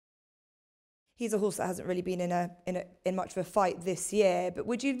He's a horse that hasn't really been in much of a fight this year, but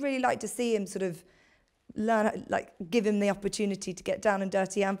would you really like to see him sort of learn, like give him the opportunity to get down and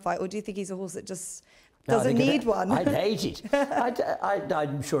dirty and fight, or do you think he's a horse that just doesn't need one? I'd hate it.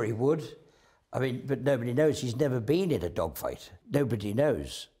 I'm sure he would. I mean, but nobody knows. He's never been in a dogfight. Nobody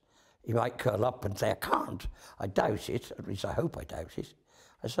knows. He might curl up and say, I can't. I doubt it. At least I hope I doubt it.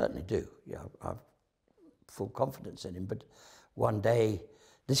 I certainly do. You know, I've full confidence in him. But one day,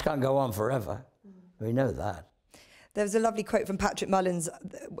 this can't go on forever. We know that. There was a lovely quote from Patrick Mullins.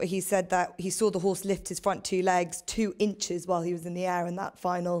 He said that he saw the horse lift his front 2 legs 2 inches while he was in the air in that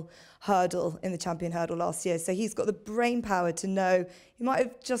final hurdle in the Champion Hurdle last year. So he's got the brain power to know he might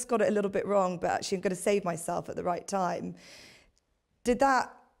have just got it a little bit wrong, but actually I'm going to save myself at the right time. Did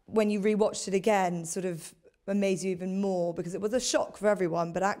that, when you rewatched it again, sort of amaze you even more? Because it was a shock for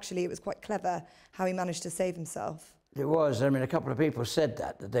everyone, but actually it was quite clever how he managed to save himself. It was. I mean, a couple of people said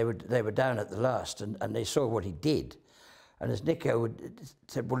that they were down at the last and they saw what he did. And as Nico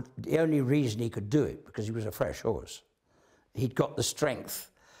said, well, the only reason he could do it, because he was a fresh horse. He'd got the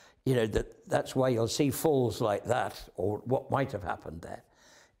strength. You know, that's why you'll see falls like that, or what might have happened there.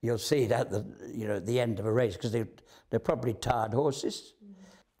 You'll see it at the, you know, at the end of a race, because they're probably tired horses.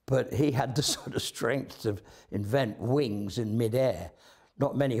 But he had the sort of strength to invent wings in mid-air.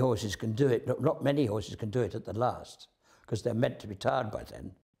 Not many horses can do it. Not many horses can do it at the last, because they're meant to be tired by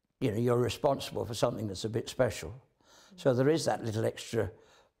then. You know, you're responsible for something that's a bit special. So there is that little extra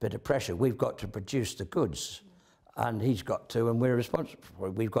bit of pressure. We've got to produce the goods, and he's got to, and we're responsible for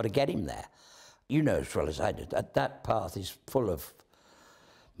it. We've got to get him there. You know as well as I do, that path is full of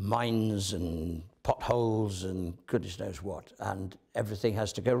mines and potholes and goodness knows what, and everything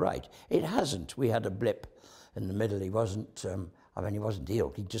has to go right. It hasn't. We had a blip in the middle. He wasn't, I mean, he wasn't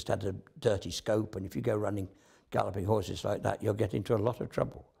ill. He just had a dirty scope, and if you go running, galloping horses like that, you'll get into a lot of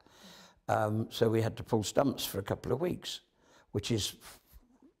trouble. So we had to pull stumps for a couple of weeks, which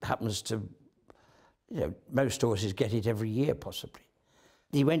happens to, you know, most horses get it every year, possibly.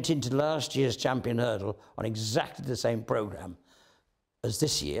 He went into last year's Champion Hurdle on exactly the same programme as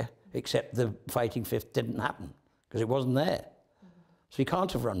this year, except the fighting fifth didn't happen, because it wasn't there. So he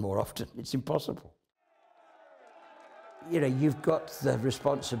can't have run more often. It's impossible. You know, you've got the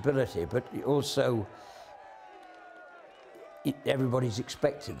responsibility, but also everybody's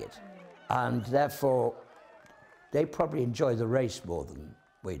expecting it. And therefore, they probably enjoy the race more than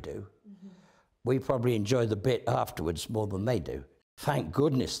we do. We probably enjoy the bit afterwards more than they do. Thank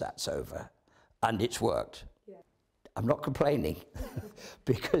goodness that's over, and it's worked. Yeah. I'm not complaining,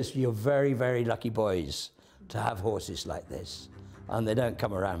 because you're very, very lucky boys to have horses like this, and they don't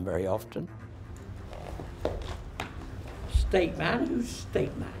come around very often. State man? Who's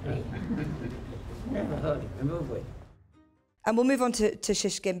state man? Eh? Never heard of him, have we? And we'll move on to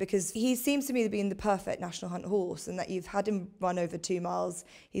Shishkin, because he seems to me to be the perfect national hunt horse, and that you've had him run over 2 miles.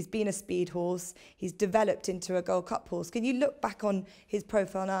 He's been a speed horse. He's developed into a Gold Cup horse. Can you look back on his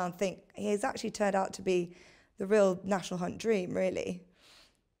profile now and think he's actually turned out to be the real national hunt dream, really?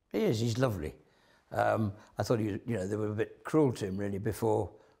 He is. He's lovely. I thought you know, they were a bit cruel to him really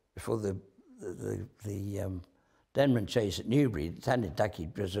before the Denman chase at Newbury. It sounded like he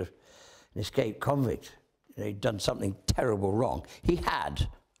was an escaped convict. You know, he'd done something terrible wrong. He had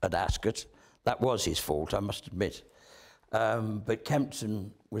at Ascot. That was his fault, I must admit. But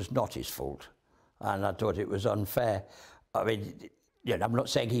Kempton was not his fault, and I thought it was unfair. I mean, you know, I'm not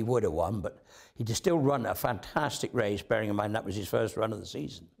saying he would have won, but he'd still run a fantastic race, bearing in mind that was his first run of the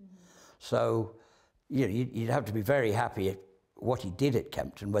season. So, you know, you'd have to be very happy at what he did at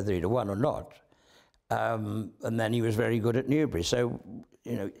Kempton, whether he'd have won or not. And then he was very good at Newbury. So,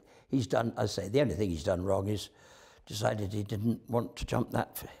 you know, he's done, I say, the only thing he's done wrong is decided he didn't want to jump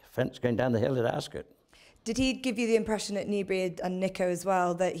that fence going down the hill at Ascot. Did he give you the impression at Newbury and Nico as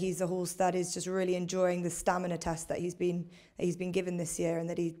well that he's a horse that is just really enjoying the stamina test that he's been given this year, and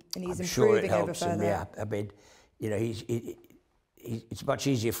that he's improving sure it over helps further? him, yeah. I mean, you know, it's much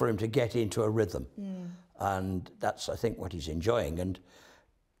easier for him to get into a rhythm, and that's, I think, what he's enjoying. And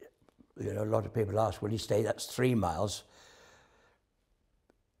you know, a lot of people ask, will he stay? That's 3 miles.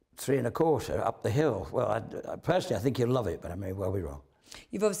 3 1/4 up the hill. Well, personally, I think he'll love it, but I may well be wrong.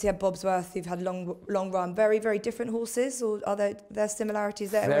 You've obviously had Bobsworth, you've had long run. Very, very different horses, or are there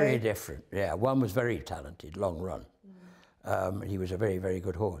similarities there? Very different, yeah. One was very talented, long run. He was a very, very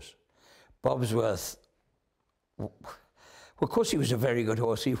good horse. Bobsworth, well, of course he was a very good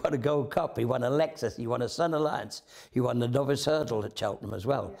horse. He won a Gold Cup, he won a Lexus, he won a Sun Alliance, he won the Novice Hurdle at Cheltenham as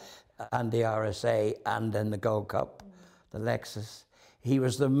well, and the RSA, and then the Gold Cup, the Lexus. He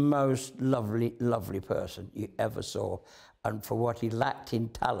was the most lovely, lovely person you ever saw. And for what he lacked in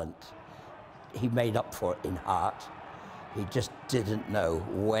talent, he made up for it in heart. He just didn't know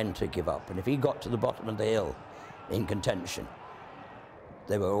when to give up. And if he got to the bottom of the hill in contention,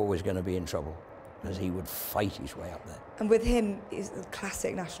 they were always going to be in trouble, because he would fight his way up there. And with him, he's a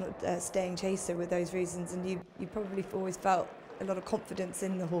classic national staying chaser with those reasons, and you probably always felt a lot of confidence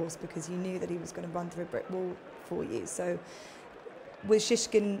in the horse because you knew that he was going to run through a brick wall for you. So with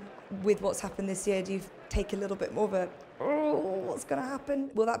Shishkin, with what's happened this year, do you take a little bit more of a, oh, what's going to happen?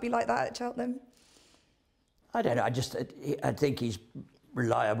 Will that be like that at Cheltenham? I don't know, I think he's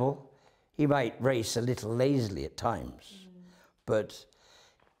reliable. He might race a little lazily at times, but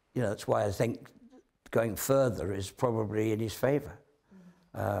you know, that's why I think going further is probably in his favour.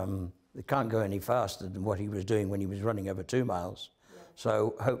 They can't go any faster than what he was doing when he was running over 2 miles. Yeah.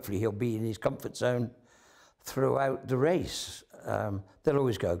 So hopefully he'll be in his comfort zone throughout the race. They'll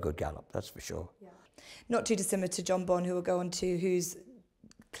always go a good gallop, that's for sure. Yeah. Not too dissimilar to John Bon, who we'll go on to, who's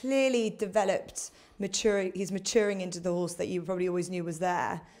clearly developed, he's maturing into the horse that you probably always knew was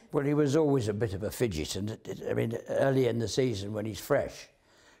there. Well, he was always a bit of a fidget, and I mean, early in the season when he's fresh,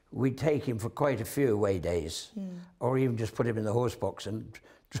 we'd take him for quite a few away days, or even just put him in the horse box and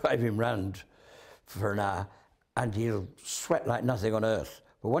drive him round for an hour, and he'll sweat like nothing on earth.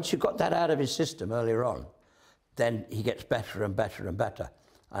 But once you've got that out of his system earlier on, then he gets better and better and better.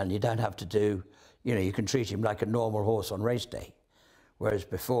 And you don't have to do, you know, you can treat him like a normal horse on race day. Whereas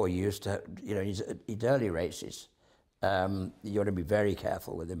before you used to, you know, his early races, you want to be very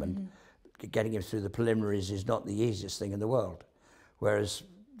careful with him, and getting him through the preliminaries is not the easiest thing in the world. Whereas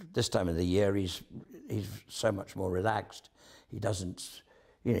this time of the year, he's so much more relaxed. He doesn't,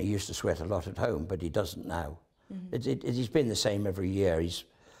 you know, he used to sweat a lot at home, but he doesn't now. He's been the same every year.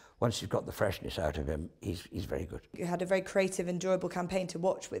 Once you've got the freshness out of him, he's very good. You had a very creative, enjoyable campaign to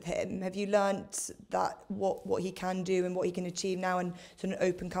watch with him. Have you learnt that what he can do and what he can achieve now, and sort of an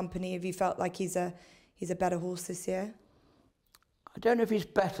open company? Have you felt like he's a better horse this year? I don't know if he's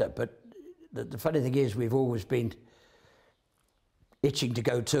better, but the funny thing is we've always been itching to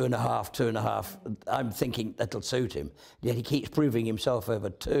go 2.5, 2.5. I'm thinking that'll suit him. Yet he keeps proving himself over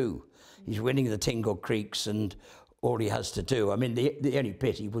 2. He's winning the Tingle Creeks and all he has to do. I mean, the only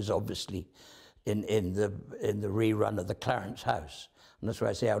pity was obviously in the rerun of the Clarence House. And that's why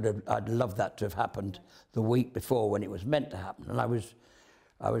I say I'd love that to have happened the week before when it was meant to happen. And I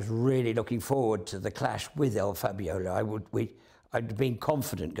was really looking forward to the clash with El Fabiola. I'd been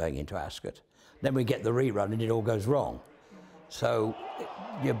confident going into Ascot. Then we get the rerun and it all goes wrong. So,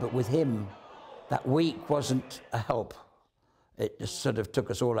 yeah, but with him, that week wasn't a help. It just sort of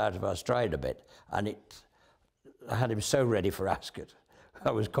took us all out of our stride a bit, and I had him so ready for Ascot.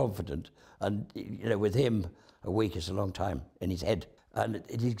 I was confident, and you know, with him, a week is a long time in his head, and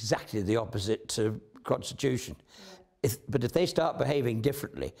it's exactly the opposite to Constitution. Yeah. But if they start behaving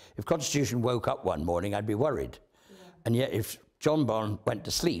differently, if Constitution woke up one morning, I'd be worried, and yet if John Bon went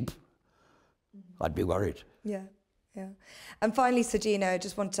to sleep, I'd be worried. Yeah. Yeah. And finally, Sir Gino, I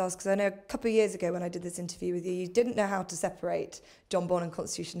just wanted to ask, because I know a couple of years ago when I did this interview with you, you didn't know how to separate John Bon and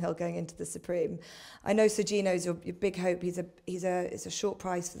Constitution Hill going into the Supreme. I know Sir Gino's your big hope. It's a short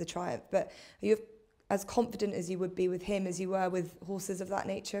price for the Triumph, but are you as confident as you would be with him as you were with horses of that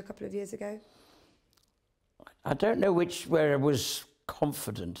nature a couple of years ago? I don't know where I was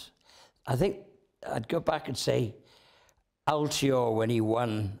confident. I think I'd go back and say Altior, when he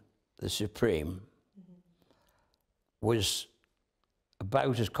won the Supreme, was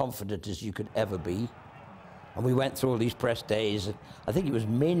about as confident as you could ever be. And we went through all these press days. And I think it was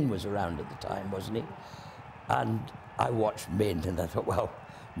Min was around at the time, wasn't he? And I watched Min and I thought, well,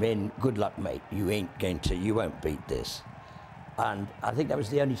 Min, good luck, mate. You won't beat this. And I think that was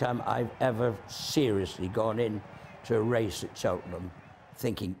the only time I've ever seriously gone in to a race at Cheltenham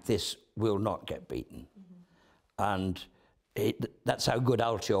thinking this will not get beaten. And that's how good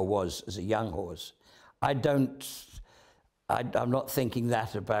Altior was as a young horse. I'm not thinking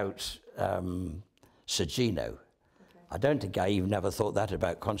that about Sir Gino. Okay. I don't think I even ever thought that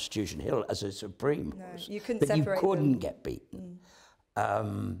about Constitution Hill as a Supreme horse. You couldn't but separate you couldn't them. get beaten.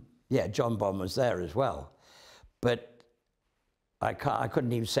 Yeah, John Bon was there as well. But I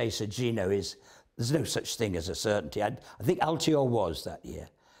couldn't even say Sir Gino is, there's no such thing as a certainty. I think Altior was that year,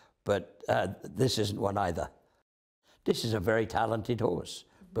 but this isn't one either. This is a very talented horse.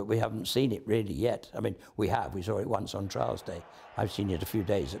 But we haven't seen it really yet. I mean, we saw it once on Trials Day. I've seen it a few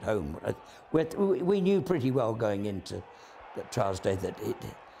days at home. We knew pretty well going into Trials Day that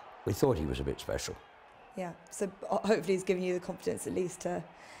we thought he was a bit special. Yeah, so hopefully he's giving you the confidence at least to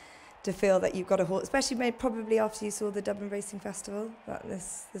feel that you've got a horse, especially probably after you saw the Dublin Racing Festival, that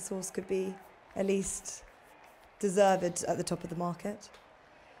this horse could be at least deserved at the top of the market.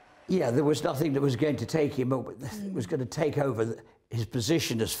 Yeah, there was nothing that was going to take him, it was going to take over his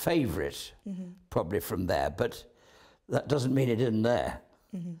position as favourite, probably from there, but that doesn't mean it isn't there.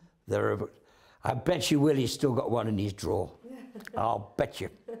 There are, I bet you Willie's still got one in his drawer. I'll bet you.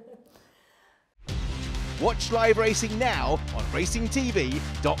 Watch live racing now on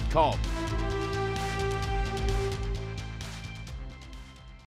racingtv.com.